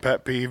be my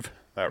pet peeve.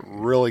 That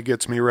really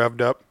gets me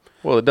revved up.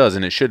 Well, it does,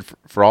 and it should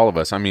for all of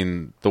us. I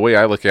mean, the way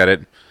I look at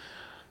it,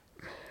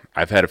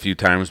 I've had a few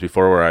times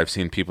before where I've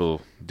seen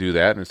people do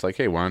that, and it's like,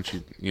 hey, why don't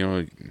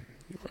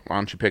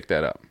you pick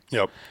that up?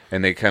 Yep.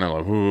 And they kind of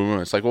like,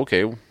 ooh. It's like,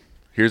 okay,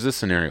 here's the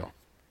scenario.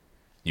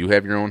 You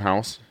have your own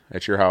house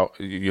at your house.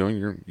 You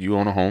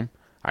own a home.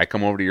 I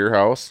come over to your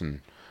house,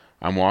 and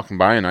I'm walking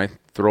by, and I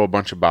throw a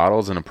bunch of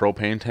bottles and a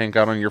propane tank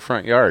out on your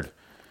front yard.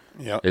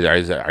 Yeah.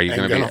 Are you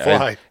going to be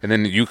fly? And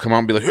then you come out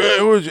and be like,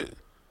 hey, what is it?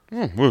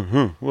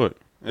 What?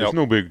 It's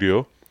no big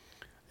deal.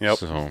 Yep.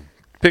 So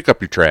pick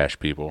up your trash,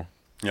 people.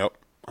 Yep.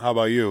 How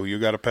about you? You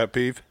got a pet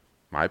peeve?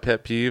 My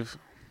pet peeve,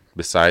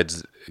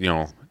 besides,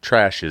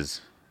 trash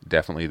is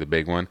definitely the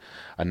big one.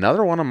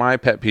 Another one of my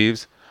pet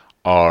peeves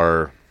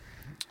are,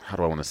 how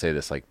do I want to say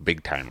this, like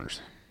big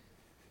timers.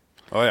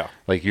 Oh, yeah.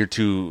 Like you're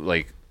too,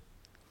 like,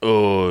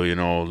 oh,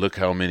 look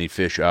how many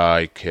fish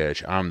I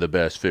catch. I'm the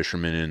best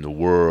fisherman in the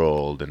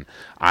world, and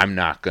I'm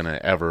not going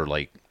to ever,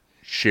 like,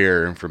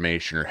 share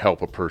information or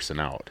help a person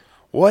out.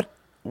 What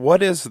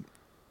is...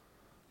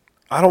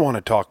 I don't want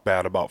to talk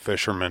bad about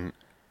fishermen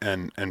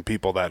and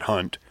people that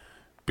hunt,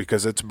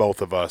 because it's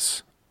both of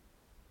us.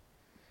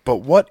 But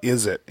what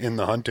is it in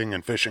the hunting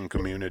and fishing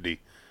community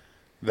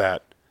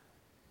that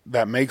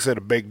makes it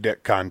a big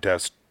dick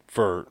contest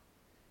for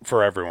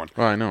everyone?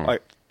 Well, I know.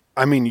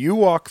 I mean, you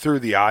walk through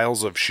the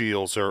aisles of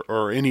Shields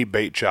or any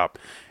bait shop,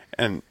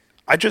 and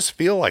I just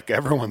feel like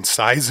everyone's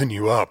sizing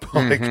you up.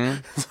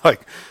 It's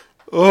like,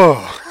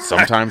 oh.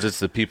 Sometimes it's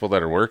the people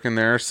that are working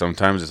there.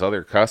 Sometimes it's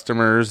other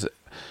customers.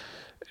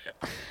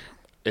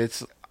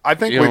 I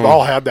think we've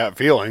all had that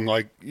feeling,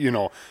 like,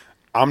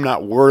 I'm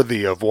not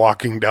worthy of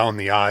walking down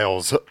the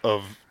aisles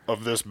of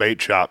this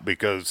bait shop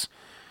because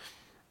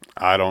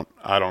I don't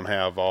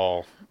have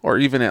all. Or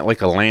even at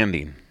like a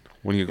landing,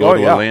 when you go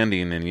to a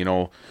landing,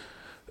 and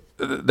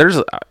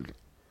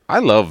I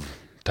love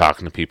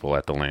talking to people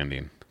at the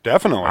landing.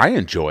 Definitely, I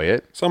enjoy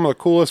it. Some of the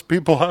coolest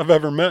people I've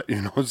ever met.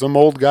 Some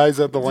old guys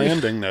at the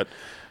landing that.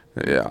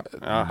 Yeah,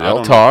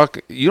 they'll talk.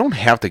 You don't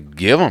have to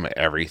give them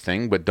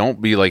everything, but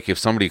don't be like, if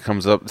somebody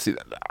comes up. See,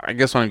 I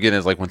guess what I'm getting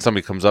is like when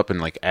somebody comes up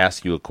and like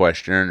asks you a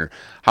question or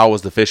how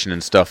was the fishing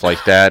and stuff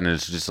like that, and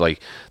it's just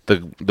like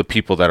the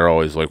people that are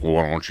always like, well,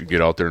 why don't you get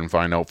out there and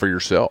find out for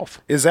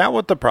yourself? Is that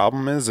what the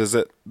problem is? Is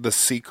it the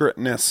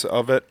secretness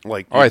of it?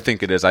 Like, I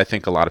think it is. I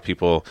think a lot of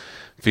people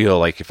feel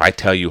like if I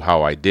tell you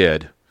how I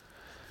did,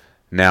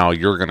 Now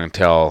you're going to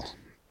tell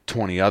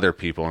 20 other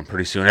people, and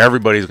pretty soon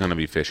everybody's going to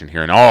be fishing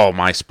here, and oh,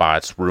 my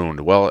spot's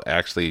ruined. Well,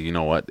 actually, you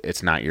know what?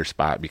 It's not your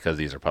spot because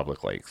these are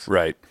public lakes.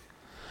 Right.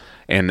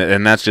 And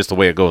that's just the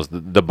way it goes.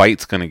 The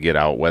bite's going to get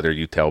out whether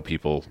you tell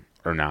people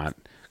or not,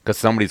 because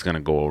somebody's going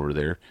to go over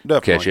there,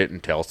 Definitely. catch it,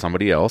 and tell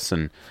somebody else.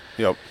 And,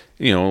 Yep.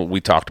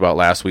 we talked about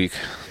last week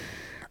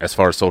as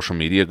far as social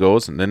media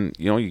goes, and then,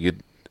 you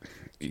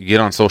get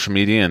on social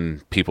media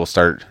and people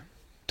start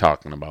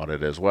talking about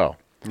it as well.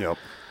 Yep.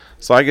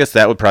 So I guess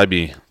that would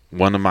probably be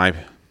one of my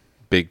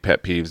big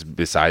pet peeves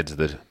besides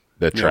the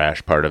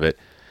trash part of it.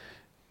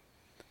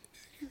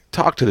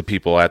 Talk to the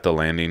people at the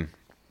landing.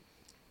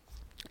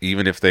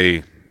 Even if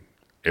the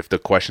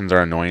questions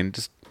are annoying,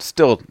 just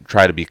still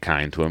try to be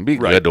kind to them. Be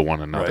good to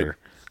one another.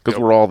 Because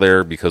we're all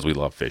there because we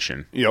love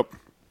fishing. Yep.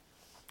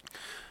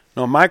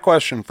 Now, my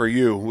question for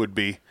you would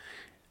be,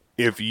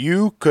 if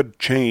you could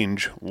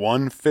change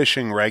one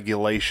fishing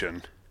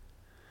regulation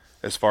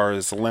as far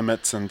as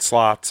limits and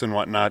slots and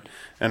whatnot,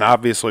 and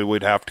obviously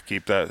we'd have to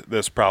keep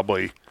this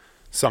probably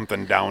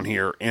something down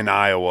here in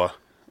Iowa,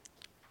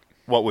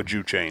 what would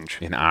you change?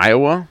 In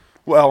Iowa?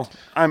 Well,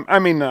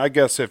 I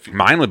guess if...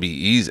 Mine would be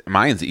easy.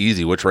 Mine's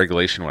easy. Which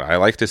regulation would I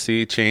like to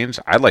see changed?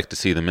 I'd like to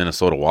see the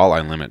Minnesota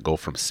walleye limit go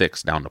from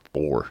 6 down to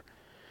 4.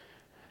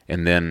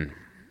 And then,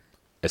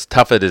 as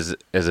tough as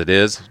it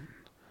is,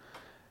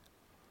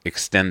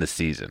 extend the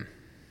season.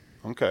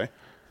 Okay.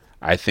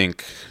 I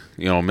think,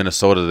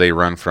 Minnesota, they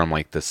run from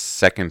like the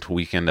second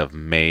weekend of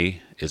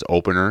May is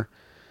opener,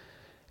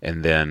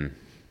 and then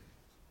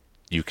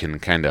you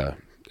can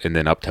and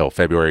then up till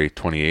February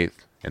 28th,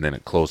 and then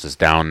it closes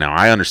down. Now,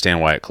 I understand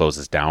why it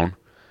closes down,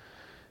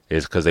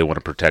 is because they want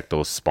to protect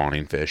those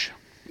spawning fish,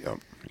 Yep.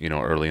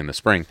 Early in the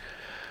spring.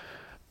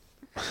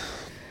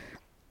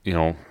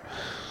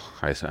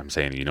 I'm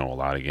saying a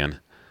lot again,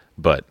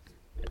 but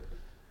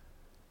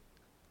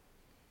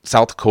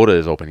South Dakota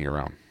is open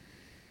year-round.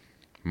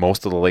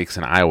 Most of the lakes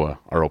in Iowa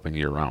are open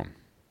year-round.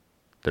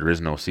 There is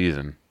no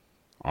season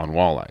on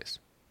walleyes.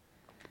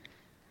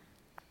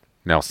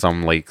 Now,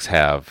 some lakes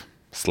have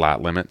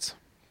slot limits.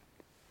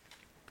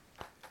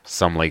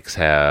 Some lakes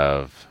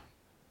have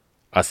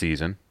a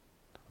season.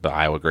 The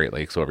Iowa Great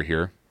Lakes over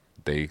here,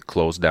 they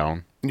close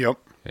down Yep.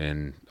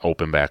 and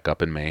open back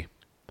up in May.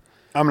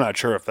 I'm not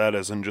sure if that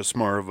isn't just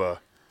more of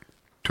a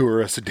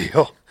tourist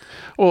deal.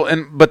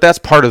 Well, but that's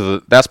part of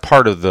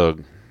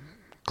the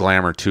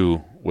glamour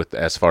too, with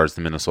as far as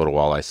the Minnesota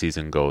walleye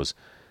season goes,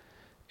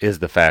 is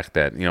the fact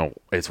that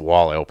it's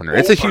walleye opener.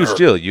 It's a huge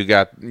deal. You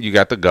got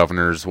the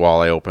governor's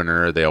walleye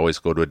opener. They always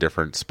go to a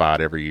different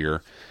spot every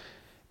year,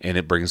 and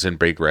it brings in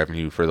big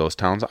revenue for those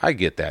towns. I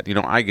get that.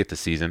 I get the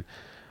season.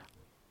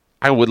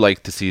 I would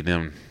like to see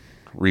them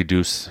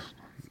reduce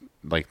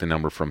like the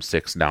number from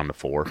 6 down to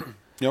 4.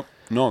 Yep.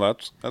 No,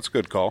 that's a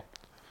good call.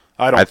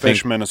 I don't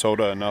fish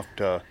Minnesota enough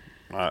to.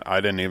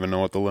 I didn't even know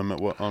what the limit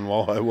on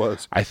walleye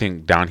was. I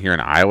think down here in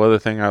Iowa, the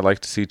thing I'd like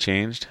to see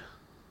changed.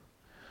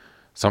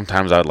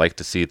 Sometimes I'd like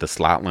to see the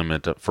slot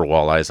limit for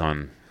walleyes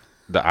on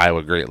the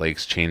Iowa Great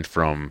Lakes change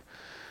from,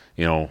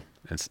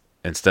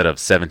 instead of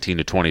 17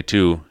 to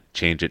 22,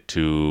 change it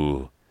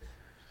to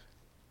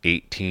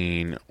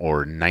 18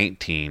 or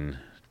 19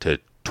 to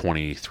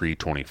 23,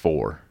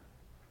 24.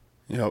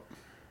 Yep.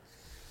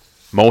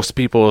 Most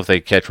people, if they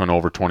catch one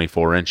over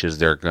 24 inches,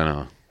 they're going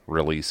to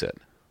release it.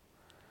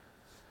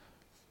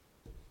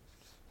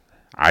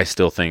 I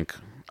still think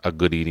a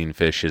good eating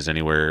fish is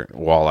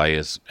walleye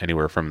is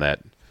anywhere from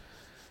that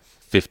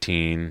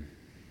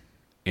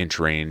 15-inch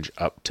range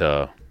up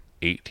to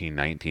 18,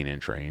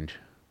 19-inch range.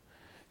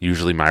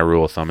 Usually my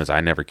rule of thumb is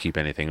I never keep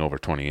anything over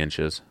 20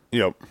 inches.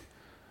 Yep.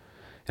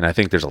 And I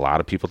think there's a lot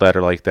of people that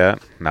are like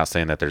that. I'm not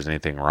saying that there's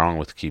anything wrong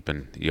with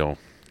keeping,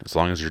 as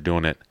long as you're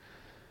doing it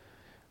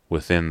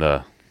within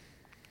the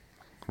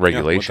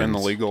regulations. Within the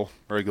legal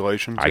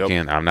regulations.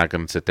 I'm not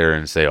going to sit there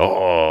and say,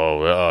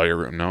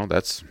 no,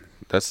 that's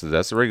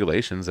the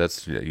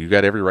regulations. You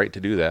got every right to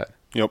do that.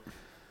 Yep.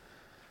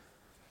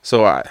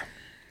 So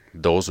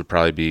those would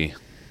probably be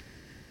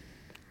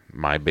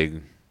my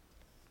big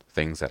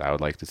things that I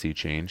would like to see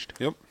changed.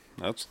 Yep.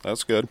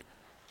 That's good.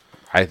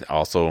 I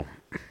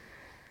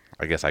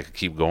guess I could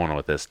keep going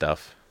with this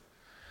stuff.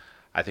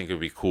 I think it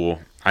would be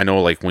cool. I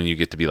know, like, when you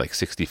get to be like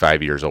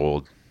 65 years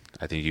old,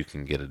 I think you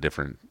can get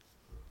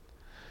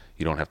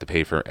you don't have to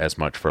pay for as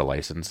much for a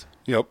license.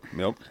 Yep.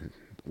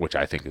 Which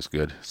I think is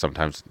good.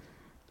 Sometimes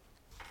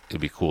it'd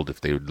be cool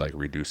if they would like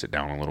reduce it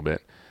down a little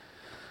bit.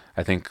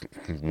 I think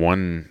I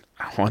want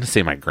to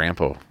say my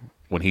grandpa,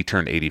 when he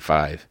turned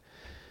 85,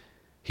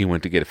 he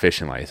went to get a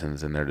fishing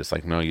license, and they're just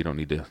like, no, you don't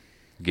need to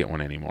get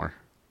one anymore.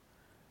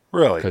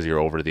 Really? Because you're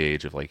over the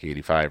age of like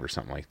 85 or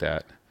something like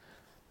that.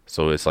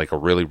 So it's like a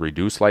really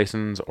reduced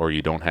license, or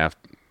you don't have,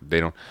 they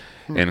don't.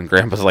 And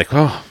Grandpa's like,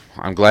 oh,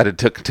 I'm glad it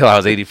took until I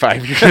was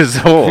 85 years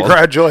old.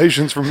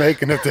 Congratulations for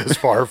making it this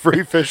far.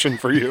 Free fishing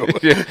for you.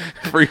 Yeah,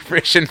 free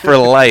fishing for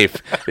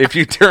life if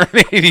you turn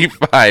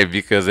 85,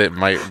 because it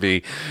might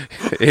be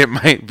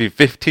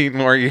 15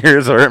 more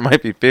years, or it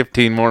might be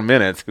 15 more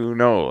minutes. Who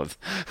knows?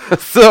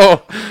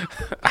 So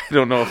I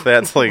don't know if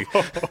that's like.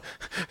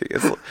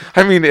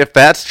 I mean, if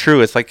that's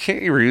true, it's like,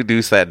 can't you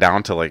reduce that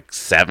down to like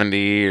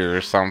 70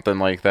 or something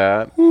like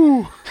that?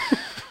 Ooh.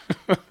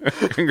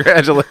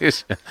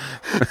 Congratulations.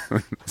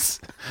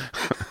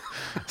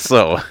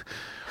 So,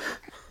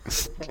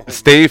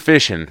 stay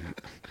fishing.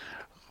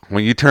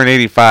 When you turn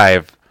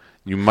 85,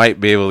 you might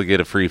be able to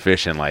get a free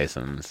fishing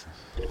license.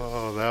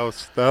 Oh, that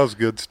was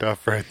good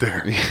stuff right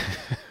there.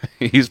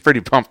 He's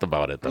pretty pumped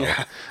about it, though.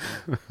 Yeah.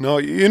 No,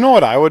 you know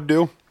what I would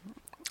do,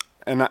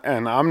 and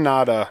I'm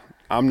not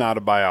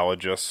a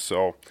biologist,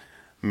 so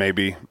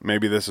maybe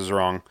this is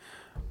wrong,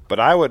 but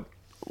I would.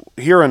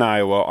 Here in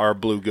Iowa, our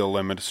bluegill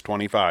limit is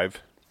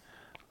 25.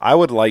 I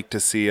would like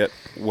to see it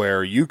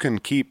where you can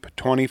keep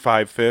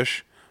 25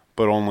 fish,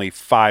 but only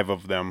 5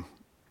 of them,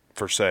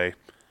 for say,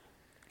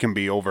 can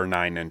be over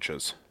 9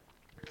 inches.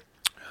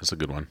 That's a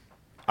good one.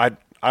 I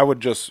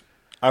would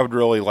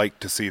really like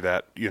to see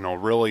that,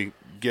 really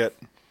get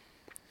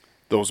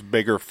those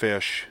bigger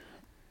fish,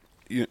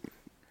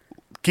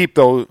 keep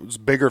those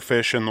bigger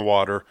fish in the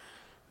water,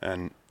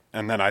 and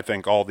then I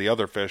think all the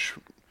other fish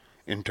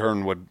in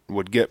turn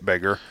would get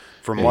bigger.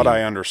 From what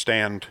I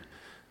understand,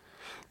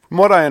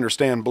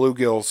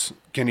 bluegills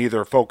can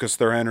either focus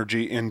their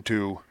energy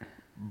into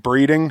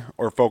breeding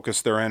or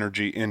focus their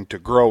energy into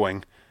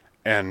growing.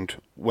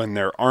 And when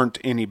there aren't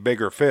any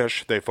bigger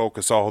fish, they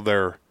focus all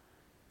their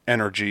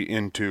energy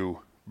into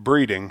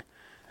breeding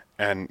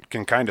and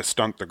can kind of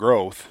stunt the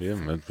growth. Yeah,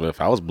 if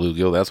I was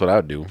bluegill, that's what I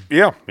would do.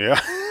 Yeah.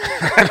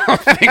 I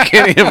don't think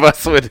any of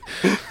us would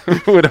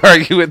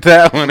argue with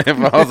that one. If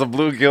I was a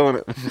bluegill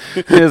and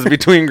it is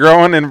between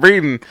growing and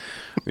breeding,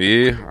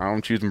 yeah,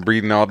 I'm choosing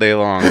breeding all day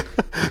long.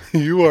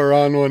 You are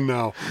on one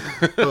now.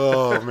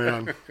 Oh,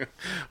 man.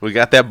 We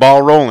got that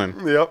ball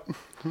rolling. Yep.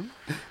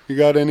 You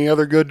got any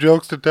other good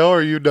jokes to tell, or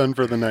are you done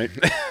for the night?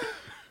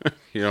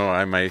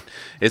 I might.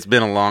 It's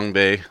been a long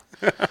day.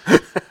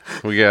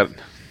 We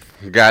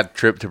got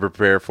trip to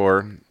prepare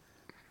for.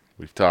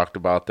 We've talked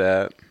about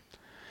that.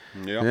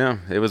 Yeah,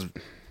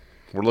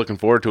 we're looking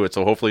forward to it.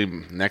 So hopefully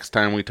next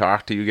time we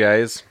talk to you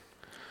guys,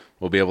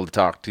 we'll be able to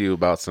talk to you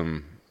about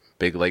some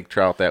big lake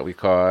trout that we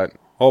caught.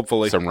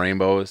 Hopefully. Some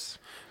rainbows.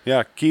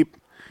 Yeah, keep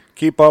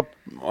up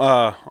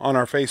on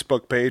our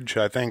Facebook page.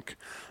 I think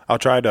I'll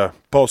try to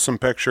post some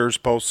pictures,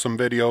 post some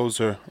videos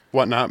or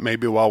whatnot,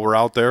 maybe while we're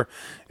out there.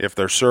 If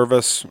there's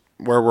service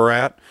where we're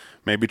at,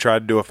 maybe try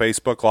to do a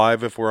Facebook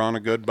Live if we're on a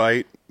good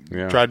bite.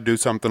 Yeah. Try to do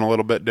something a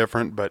little bit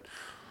different, but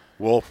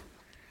we'll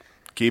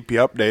keep you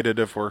updated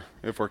if we're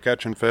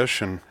catching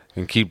fish, and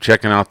keep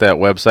checking out that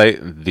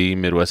website, the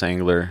Midwest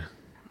Angler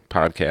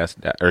Podcast,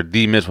 or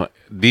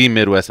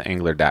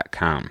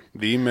themidwestangler.com.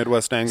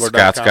 themidwestangler.com.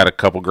 Scott's got a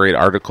couple great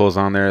articles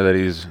on there that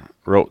he's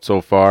wrote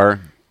so far.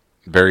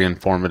 Very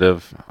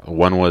informative.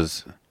 One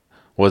was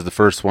the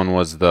first one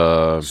was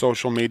the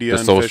social media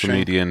and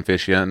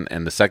fishing,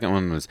 and the second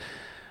one was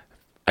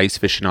ice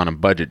fishing on a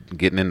budget,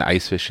 getting into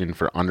ice fishing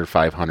for under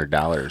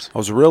 $500. I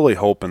was really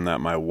hoping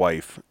that my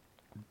wife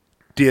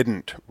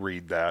didn't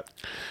read that.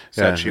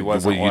 Said she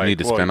wasn't. You need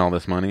to spend all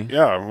this money.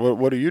 Yeah.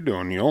 What are you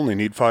doing? You only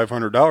need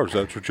 $500.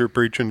 That's what you're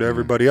preaching to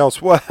everybody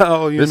else. Well,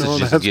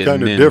 that's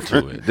kind of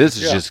different. This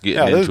is just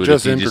getting into it.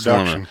 Just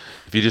introduction.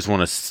 If you just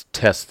want to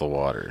test the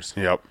waters.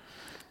 Yep.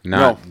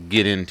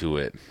 Get into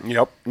it.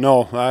 Yep.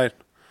 No,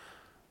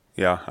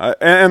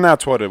 and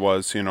that's what it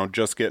was,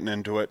 just getting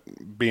into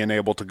it, being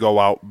able to go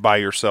out by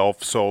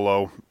yourself,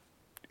 solo,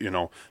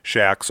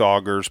 shacks,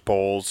 augers,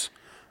 poles,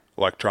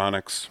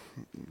 electronics,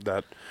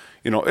 that,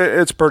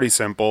 it's pretty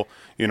simple.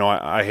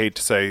 I hate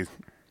to say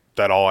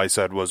that all I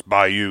said was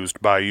buy used,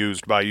 but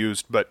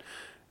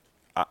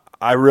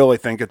I really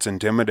think it's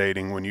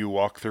intimidating when you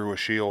walk through a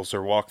Shields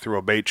or walk through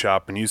a bait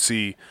shop and you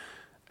see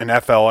an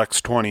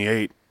FLX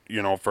 28,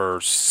 for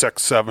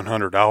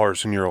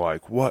 $600-700, and you're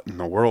like, what in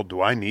the world,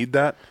 do I need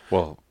that?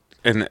 Well,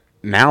 and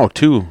now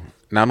too,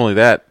 not only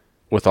that,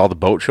 with all the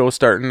boat shows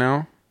starting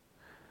now,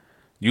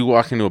 you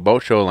walk into a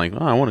boat show like,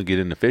 oh, I want to get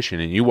into fishing,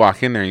 and you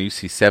walk in there and you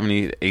see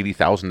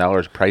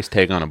 $70,000-80,000 price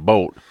tag on a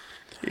boat.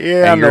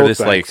 Yeah, and you're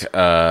just thanks.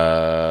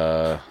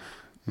 like,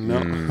 no.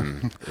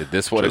 Is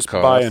this what just it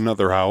costs? Buy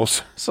another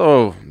house.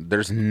 So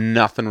there's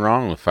nothing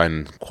wrong with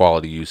finding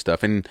quality used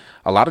stuff, and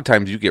a lot of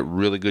times you get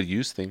really good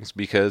used things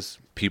because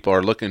people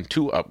are looking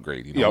to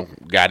upgrade. Yep.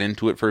 Got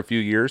into it for a few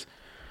years.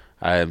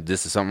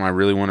 This is something I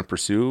really want to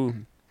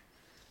pursue.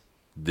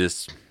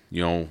 This,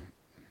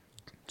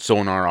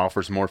 sonar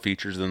offers more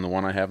features than the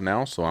one I have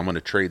now, so I'm going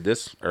to trade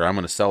this, or I'm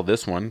going to sell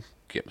this one,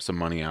 get some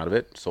money out of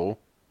it. So,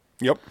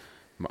 Yep.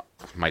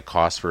 My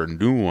cost for a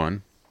new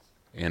one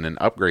and an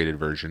upgraded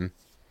version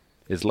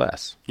is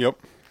less. Yep.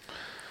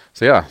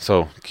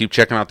 So keep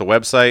checking out the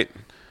website.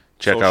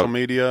 Check Social out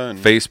media and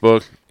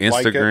Facebook,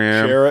 like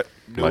Instagram. it, share it,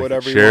 Do Like it,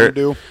 whatever you share want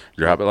to it. do.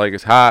 Drop it like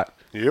it's hot.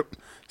 Yep.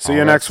 See All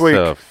you that next week.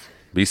 stuff.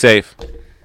 Be safe.